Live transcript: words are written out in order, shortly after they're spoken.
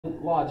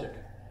logic,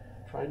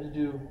 trying to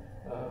do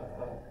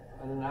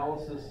an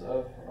analysis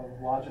of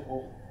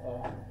logical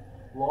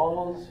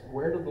laws.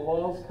 Where do the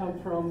laws come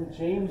from?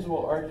 James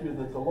will argue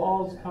that the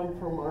laws come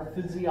from our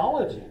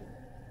physiology.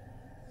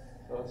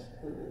 So it's,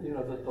 you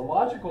know, that the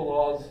logical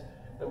laws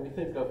that we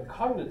think of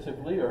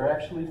cognitively are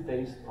actually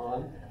based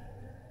on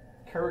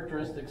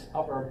characteristics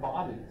of our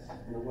bodies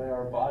and the way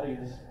our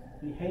bodies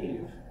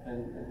behave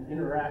and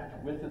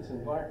interact with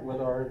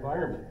with our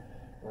environment,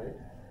 right?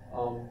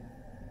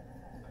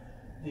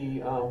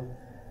 The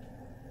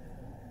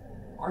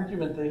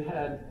argument they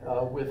had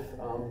with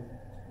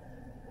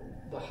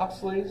the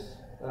Huxleys,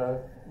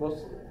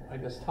 I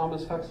guess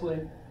Thomas Huxley,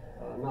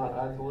 not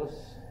Aeschylus,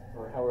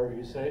 or however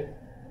you say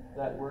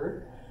that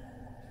word.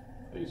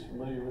 He's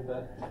familiar with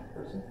that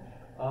person.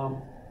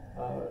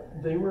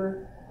 They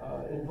were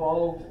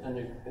involved and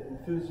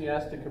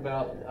enthusiastic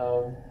about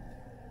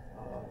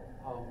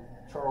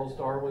Charles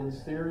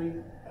Darwin's theory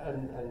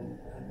and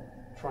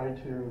trying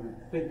to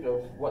think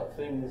of what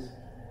things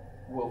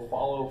will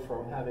follow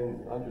from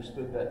having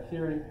understood that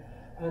theory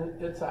and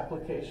its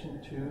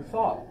application to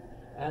thought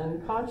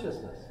and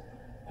consciousness.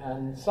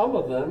 And some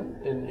of them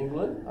in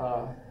England,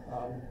 I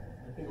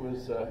think it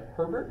was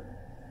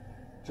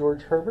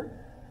George Herbert,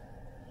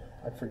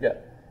 I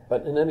forget.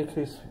 But in any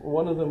case,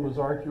 one of them was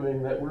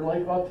arguing that we're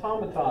like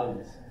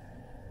automatons,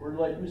 we're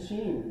like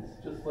machines,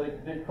 just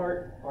like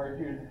Descartes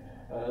argued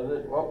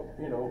that, well,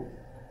 you know,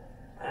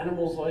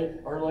 animals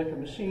are like a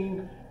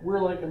machine, we're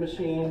like a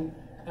machine,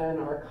 and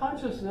our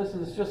consciousness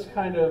is just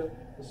kind of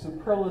a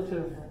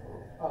superlative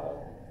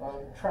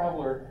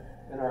traveler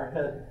in our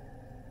head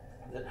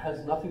that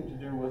has nothing to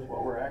do with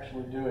what we're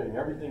actually doing.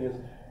 Everything is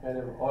kind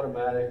of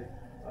automatic,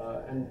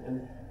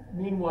 and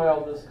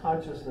meanwhile this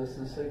consciousness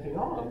is thinking,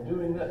 oh, I'm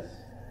doing this,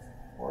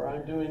 or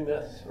I'm doing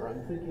this, or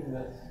I'm thinking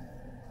this,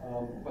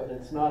 but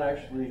it's not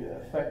actually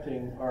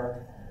affecting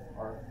our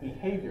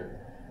behavior.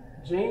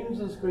 James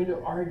is going to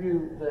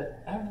argue that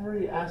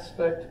every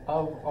aspect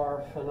of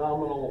our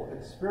phenomenal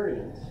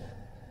experience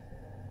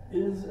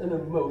is an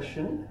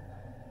emotion,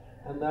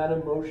 and that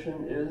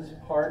emotion is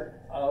part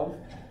of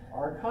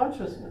our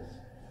consciousness.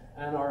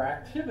 And our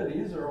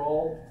activities are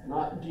all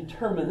not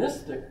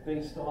deterministic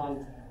based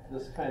on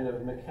this kind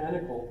of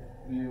mechanical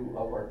view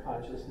of our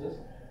consciousness,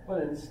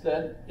 but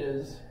instead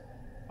is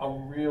a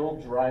real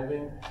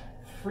driving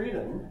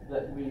freedom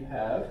that we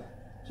have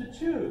to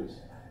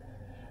choose.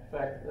 In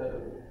fact,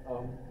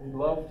 we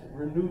loved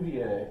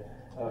Renouvier,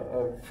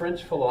 a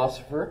French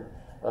philosopher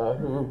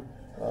who,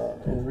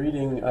 in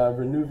reading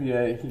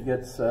Renouvier, he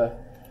gets the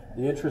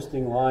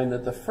interesting line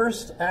that the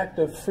first act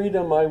of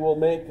freedom I will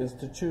make is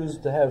to choose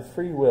to have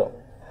free will.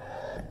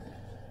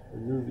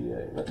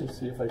 Renouvier, let me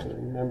see if I can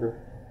remember.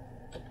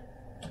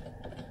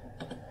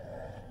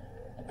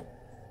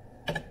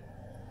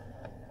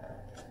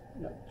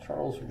 No,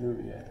 Charles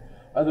Renouvier.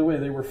 By the way,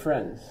 they were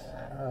friends.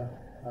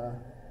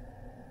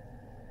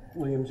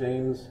 William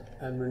James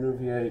and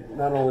Renouvier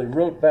not only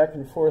wrote back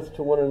and forth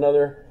to one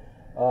another,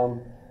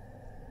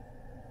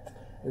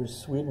 there's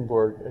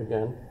Swedenborg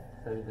again,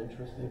 kind of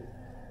interesting,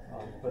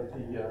 but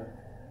the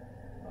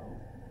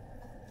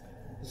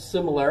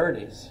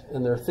similarities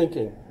in their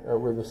thinking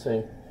were the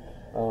same.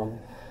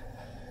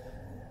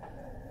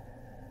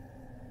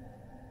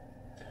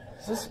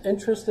 Is this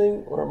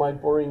interesting, or am I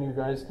boring you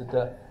guys to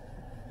death?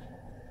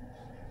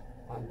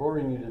 I'm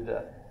boring you to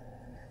death.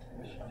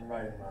 I'm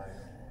writing my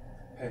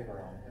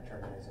paper on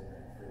determinism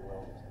and free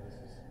will, so this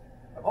is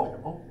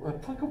applicable.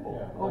 Applicable.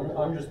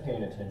 Yeah, I'm just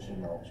paying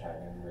attention while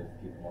chatting with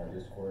people on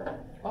Discord.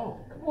 Oh,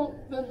 well,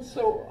 then,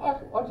 so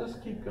I'll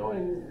just keep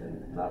going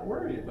and not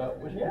worry about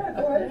what you're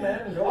go ahead,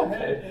 man. Go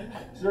ahead.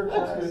 It's your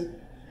class.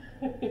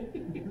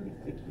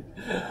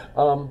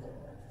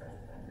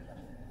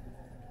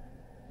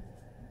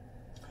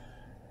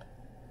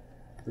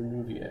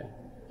 Renouvier.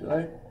 Did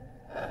I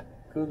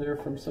go there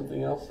from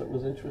something else that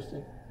was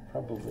interesting?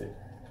 Probably.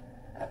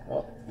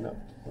 Oh, no.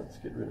 Let's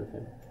get rid of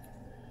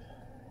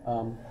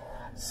him.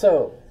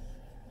 So,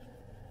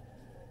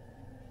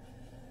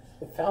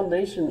 the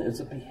foundation is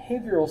a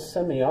behavioral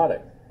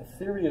semiotic. A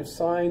theory of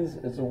signs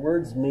is a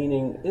word's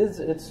meaning, is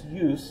its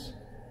use.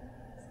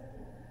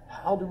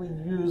 How do we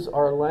use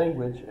our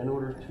language in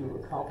order to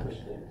accomplish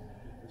things?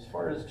 As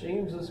far as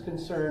James is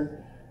concerned,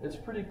 it's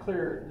pretty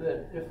clear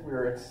that if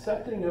we're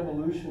accepting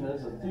evolution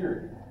as a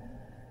theory,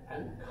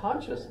 and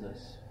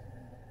consciousness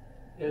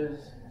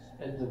is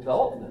a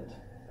development,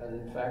 and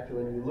in fact,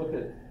 when you look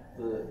at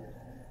the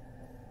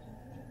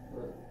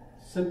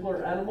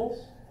simpler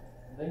animals,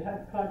 they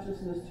have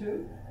consciousness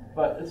too,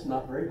 but it's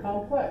not very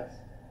complex.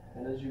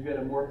 And as you get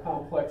a more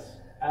complex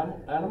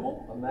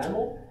animal, a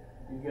mammal,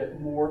 you get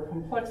more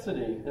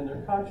complexity in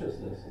their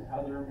consciousness and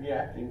how they're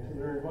reacting to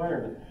their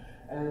environment.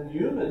 And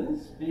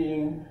humans,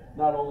 being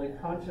not only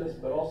conscious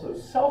but also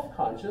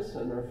self-conscious,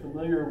 and are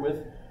familiar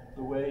with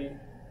the way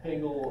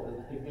Hegel and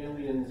the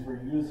Hegelians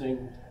were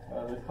using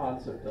the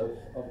concept of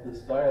this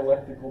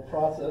dialectical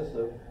process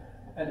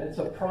and it's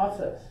a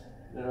process.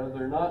 You know,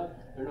 they're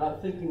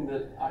not thinking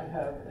that I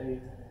have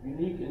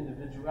unique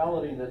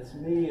individuality that's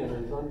me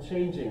and is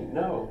unchanging.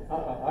 No,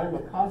 I'm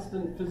a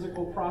constant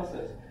physical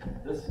process.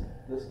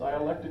 This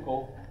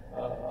dialectical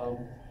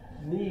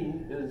me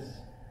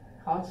is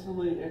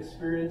constantly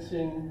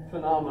experiencing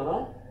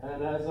phenomena,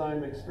 and as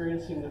I'm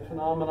experiencing the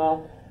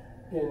phenomena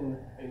in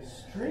a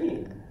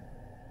stream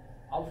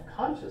of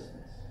consciousness.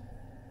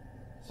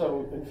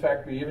 So, in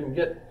fact, we even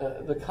get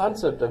the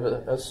concept of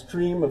a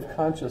stream of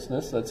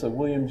consciousness. That's a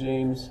William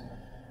James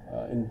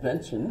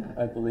invention,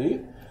 I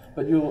believe.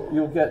 But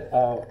you'll get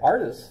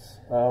artists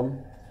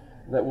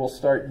that will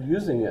start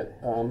using it.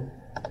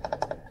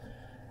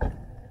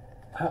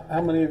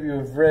 How many of you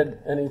have read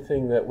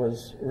anything that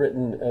was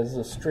written as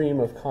a stream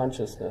of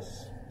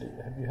consciousness?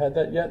 Have you had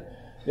that yet?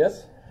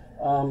 Yes?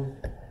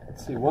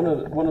 Let's see. One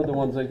of the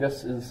ones, I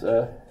guess, is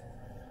The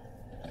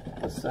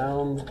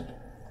Sound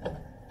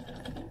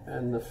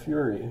and the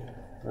Fury,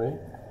 right?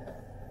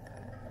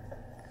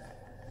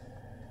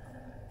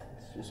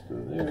 Let's just go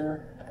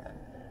there.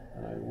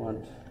 And I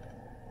want...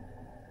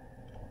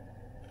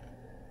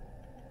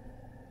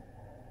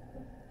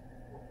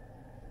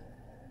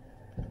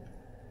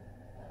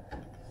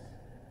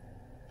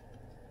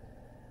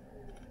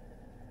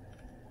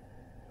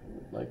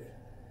 like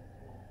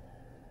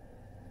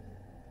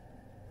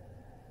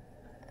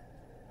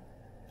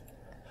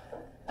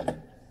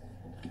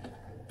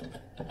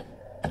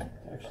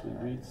actually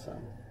read some.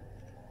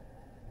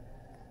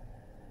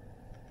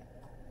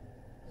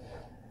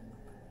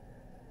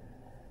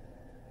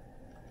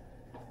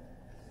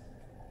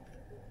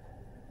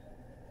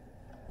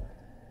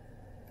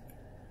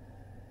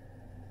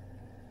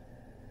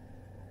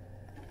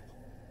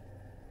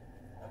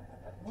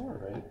 All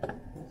right,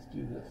 let's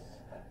do this.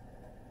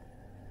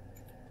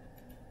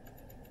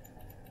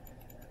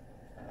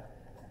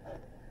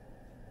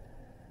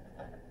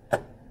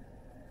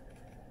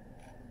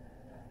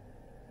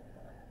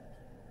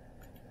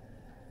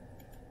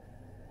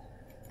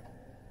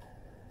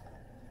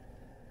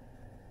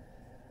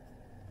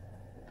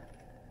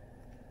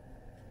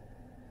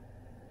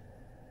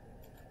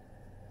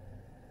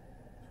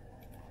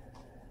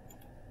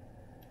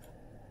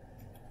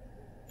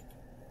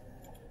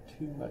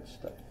 Too much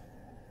stuff.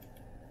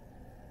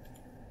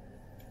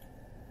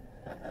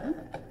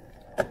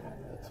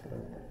 That's what I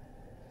want.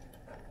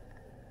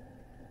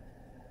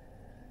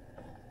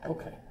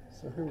 Okay,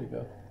 so here we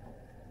go.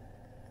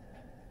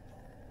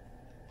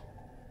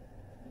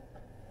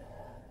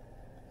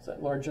 Is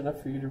that large enough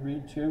for you to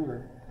read too,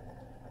 or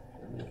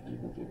should I make it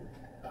even bigger?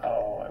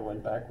 Oh, I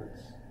went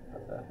backwards.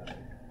 How'd that happen?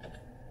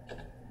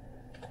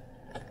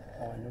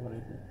 Oh, I know what I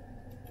did.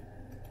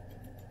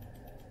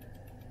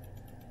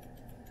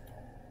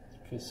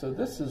 Okay, so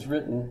this is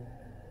written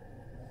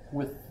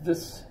with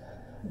this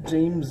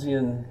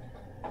Jamesian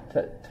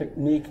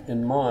technique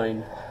in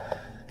mind.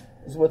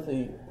 Is what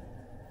the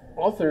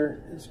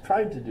author is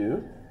trying to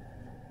do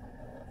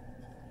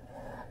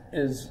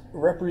is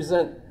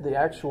represent the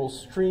actual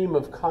stream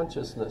of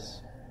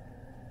consciousness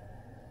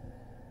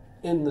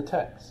in the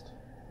text,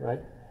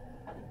 right?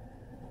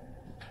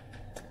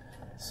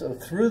 So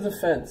through the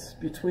fence,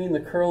 between the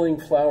curling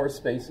flower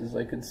spaces,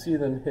 I could see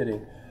them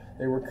hitting.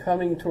 They were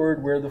coming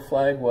toward where the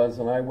flag was,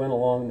 and I went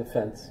along the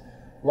fence.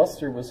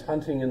 Luster was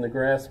hunting in the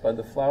grass by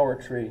the flower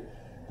tree.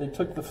 They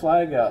took the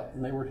flag out,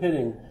 and they were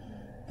hitting.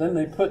 Then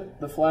they put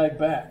the flag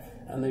back,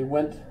 and they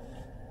went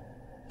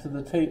to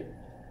the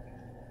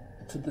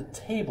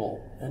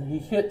table, and he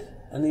hit,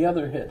 and the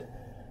other hit.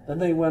 Then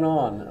they went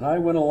on, and I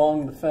went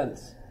along the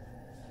fence.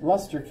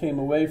 Luster came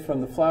away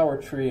from the flower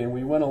tree, and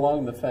we went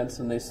along the fence,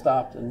 and they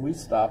stopped, and we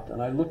stopped,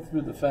 and I looked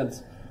through the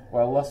fence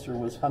while Luster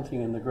was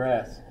hunting in the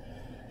grass.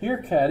 Here,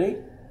 Caddy,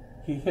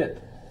 he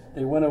hit.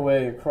 They went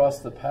away across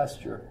the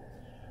pasture.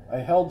 I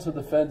held to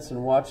the fence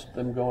and watched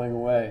them going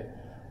away.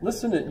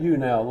 Listen at you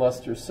now,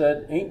 Luster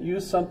said. Ain't you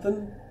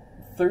something?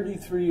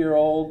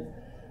 33-year-old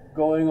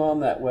going on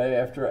that way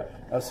after...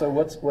 so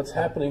what's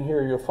happening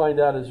here, you'll find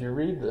out as you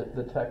read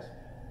the text,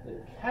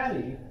 that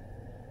Caddy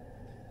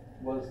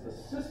was the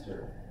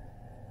sister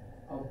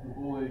of the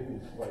boy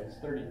who's, well, he's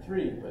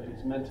 33, but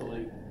he's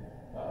mentally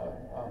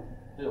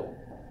ill,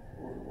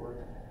 or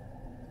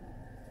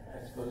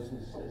I suppose,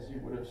 as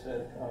you would have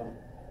said,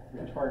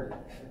 retarded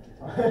at the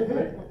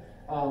time,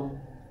 right?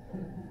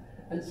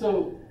 And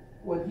so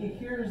when he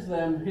hears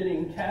them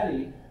hitting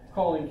Caddy,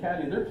 calling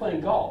Caddy, they're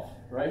playing golf,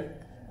 right?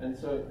 And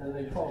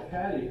they call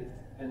Caddy,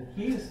 and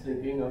he's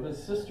thinking of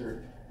his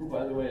sister, who,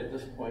 by the way, at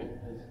this point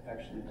has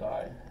actually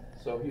died.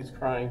 So he's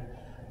crying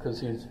because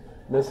he's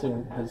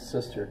missing his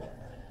sister.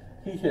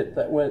 He hit.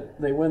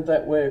 They went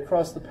that way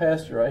across the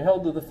pasture. I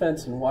held to the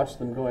fence and watched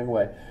them going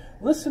away.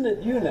 Listen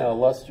at you now,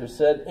 Luster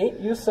said. Ain't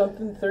you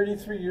something,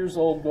 33 years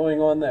old, going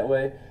on that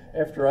way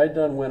after I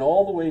done went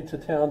all the way to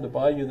town to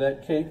buy you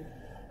that cake?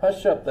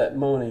 Hush up that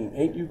moaning.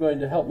 Ain't you going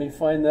to help me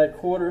find that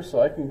quarter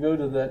so I can go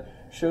to that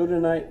show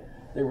tonight?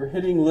 They were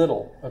hitting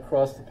little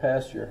across the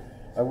pasture.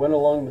 I went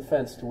along the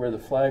fence to where the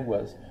flag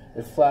was.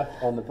 It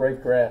flapped on the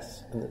bright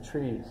grass and the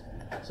trees.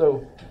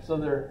 So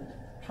they're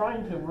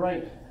trying to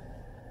write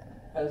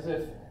as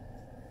if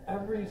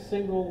every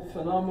single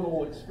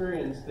phenomenal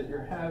experience that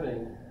you're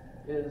having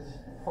is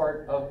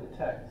part of the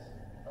text.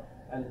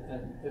 And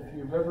if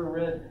you've ever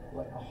read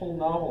like a whole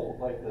novel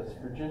like this,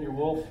 Virginia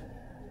Woolf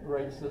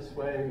writes this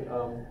way.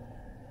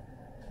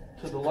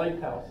 To the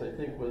Lighthouse, I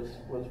think, was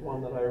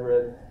one that I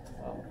read,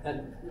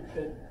 and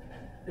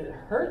it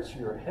hurts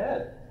your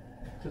head,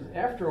 because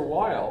after a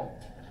while,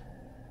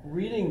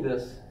 reading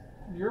this,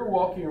 you're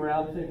walking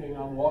around thinking,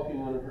 I'm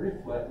walking on a very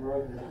flat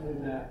road, and I'm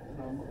doing that,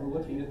 and I'm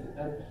looking at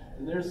the,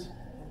 and there's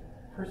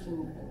a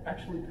person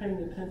actually paying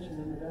attention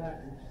in the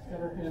back, and she's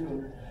got her hand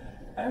on her.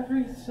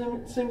 Every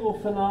single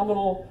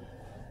phenomenal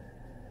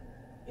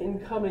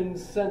incoming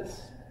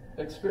sense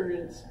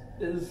experience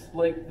is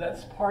like,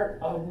 that's part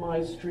of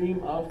my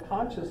stream of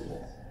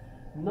consciousness.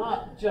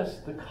 Not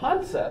just the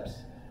concepts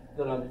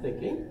that I'm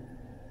thinking,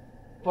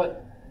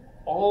 but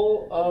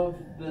all of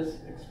this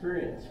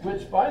experience,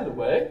 which, by the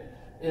way,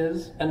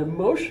 is an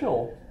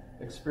emotional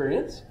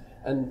experience.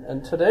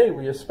 And today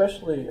we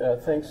especially,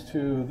 thanks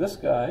to this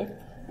guy,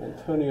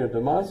 Antonio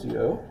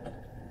Damasio,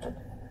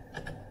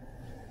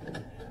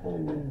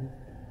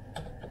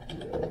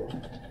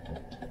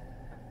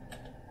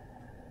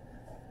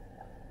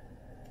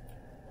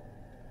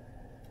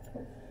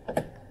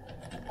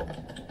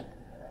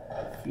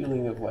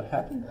 feeling of what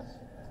happens.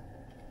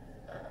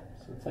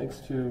 So thanks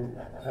to,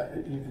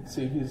 you can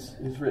see he's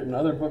written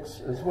other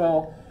books as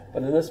well,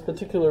 but in this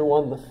particular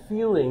one, the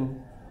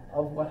feeling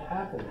of what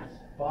happens,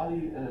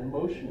 body and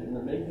emotion in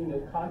the making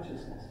of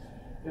consciousness.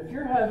 If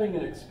you're having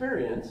an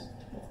experience,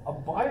 a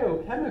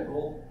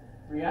biochemical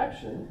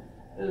reaction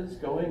is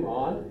going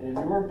on in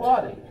your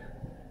body,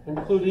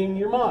 including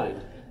your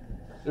mind.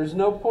 There's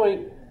no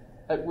point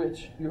at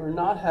which you're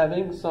not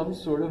having some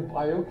sort of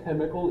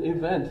biochemical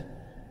event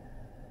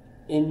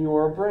in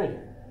your brain.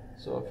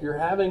 So if you're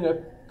having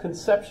a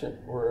conception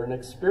or an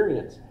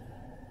experience,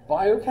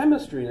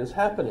 biochemistry is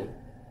happening.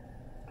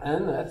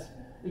 And that's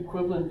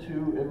equivalent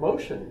to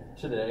emotion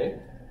today,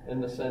 in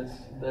the sense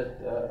that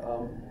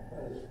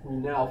we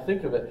now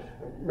think of it.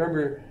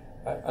 Remember,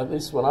 at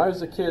least when I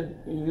was a kid,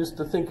 you used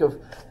to think of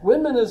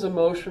women as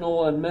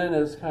emotional and men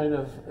as kind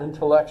of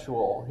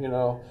intellectual, you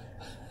know.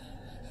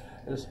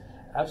 There's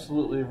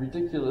absolutely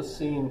ridiculous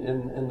scene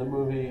in the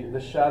movie The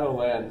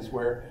Shadowlands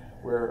where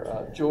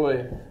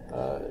Joy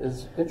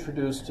is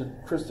introduced to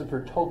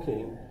Christopher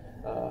Tolkien.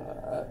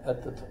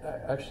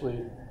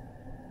 Actually,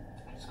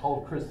 it's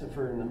called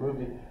Christopher in the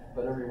movie,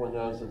 but everyone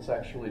knows it's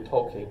actually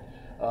Tolkien.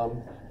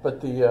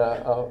 But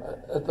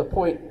at the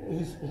point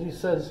he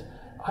says,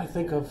 "I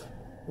think of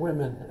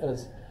women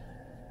as,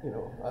 you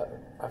know,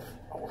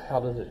 how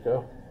did it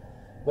go?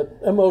 But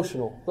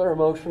emotional. They're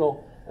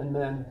emotional, and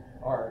men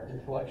are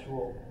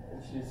intellectual."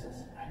 And she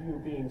says, "Are you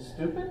being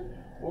stupid,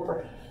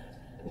 or?"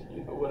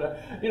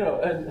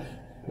 And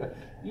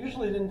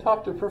usually didn't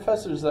talk to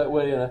professors that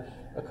way in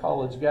a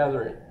college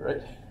gathering,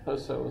 right?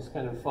 So it was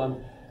kind of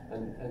fun,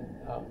 and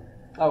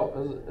it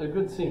was a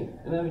good scene.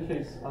 In any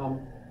case,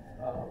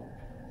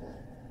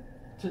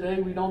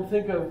 today we don't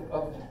think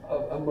of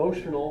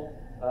emotional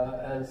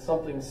as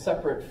something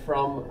separate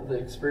from the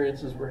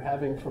experiences we're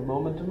having from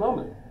moment to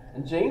moment.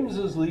 And James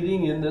is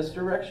leading in this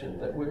direction,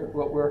 that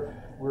what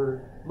we're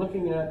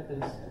looking at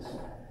is this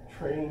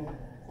train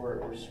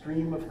or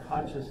stream of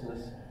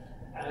consciousness,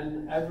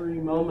 and every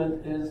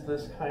moment is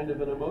this kind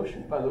of an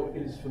emotion. By the way,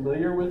 he's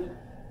familiar with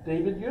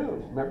David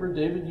Hume. Remember,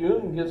 David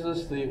Hume gives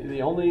us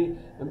the only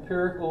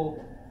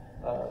empirical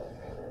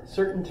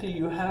certainty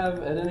you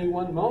have at any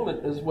one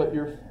moment is what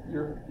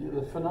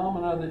the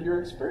phenomena that you're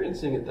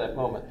experiencing at that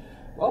moment.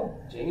 Well,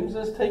 James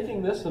is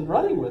taking this and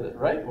running with it,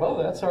 right? Well,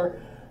 that's our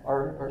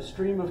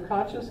stream of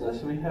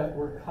consciousness.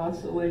 We're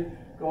constantly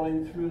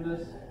going through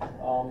this,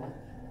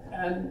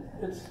 and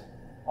it's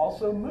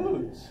also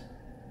moods.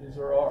 These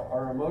are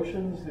our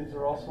emotions. These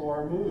are also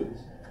our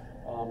moods.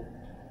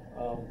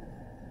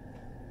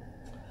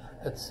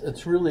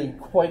 It's really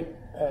quite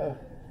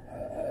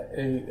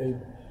a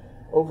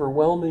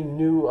overwhelming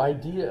new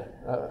idea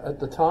at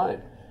the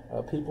time.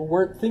 People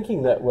weren't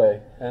thinking that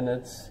way, and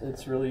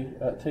it's really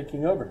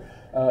taking over.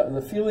 And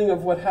the feeling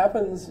of what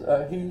happens,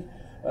 he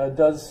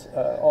does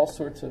all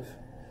sorts of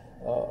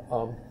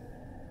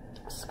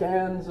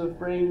scans of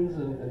brains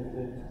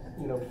and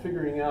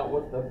figuring out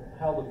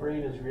how the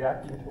brain is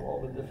reacting to all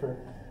the different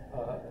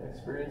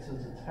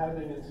experiences it's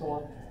having and so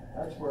on.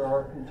 That's where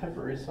our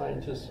contemporary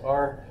scientists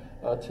are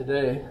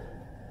today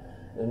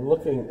in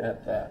looking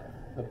at that,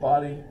 the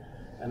body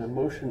and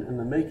emotion and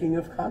the making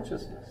of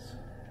consciousness.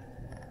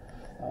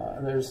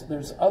 And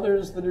there's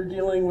others that are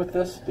dealing with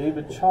this.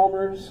 David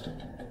Chalmers,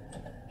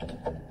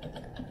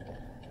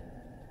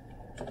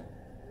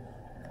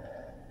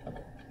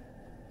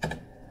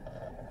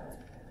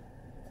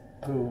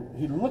 who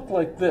he looked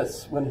like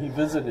this when he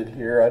visited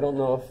here. I don't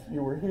know if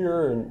you were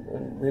here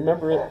and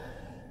remember it,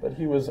 but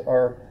he was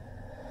our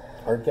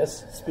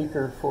guest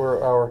speaker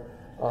for our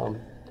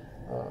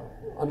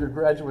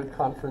undergraduate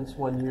conference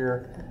one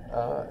year,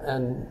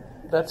 and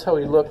that's how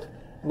he looked.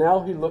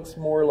 Now he looks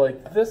more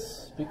like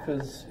this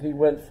because he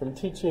went from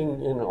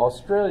teaching in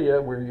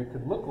Australia, where you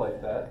could look like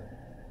that,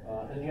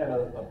 and he had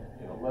a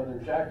leather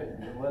jacket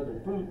and leather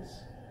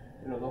boots,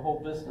 the whole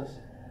business.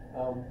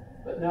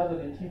 But now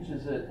that he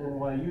teaches at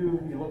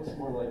NYU, he looks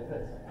more like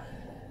this.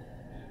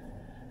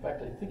 In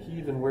fact, I think he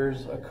even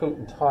wears a coat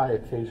and tie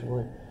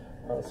occasionally.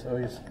 So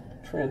he's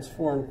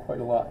transformed quite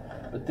a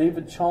lot. But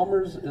David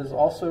Chalmers is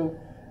also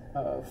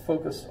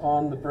focused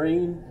on the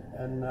brain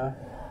and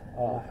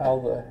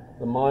how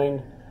the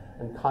mind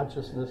and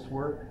consciousness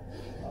work.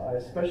 I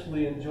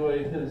especially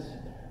enjoy his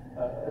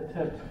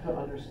attempt to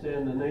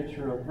understand the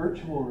nature of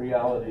virtual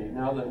reality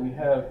now that we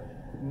have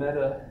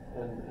Meta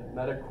and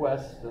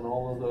MetaQuest and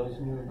all of those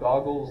new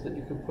goggles that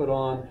you can put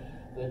on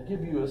that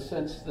give you a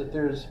sense that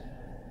there's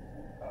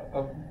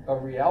a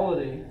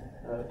reality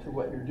to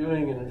what you're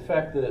doing. And in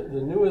fact, the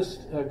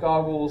newest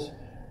goggles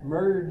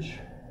merge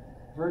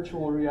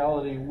virtual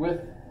reality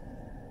with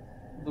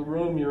the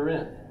room you're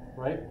in,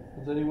 right?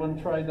 Has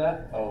anyone tried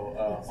that? Oh,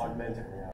 augmented reality.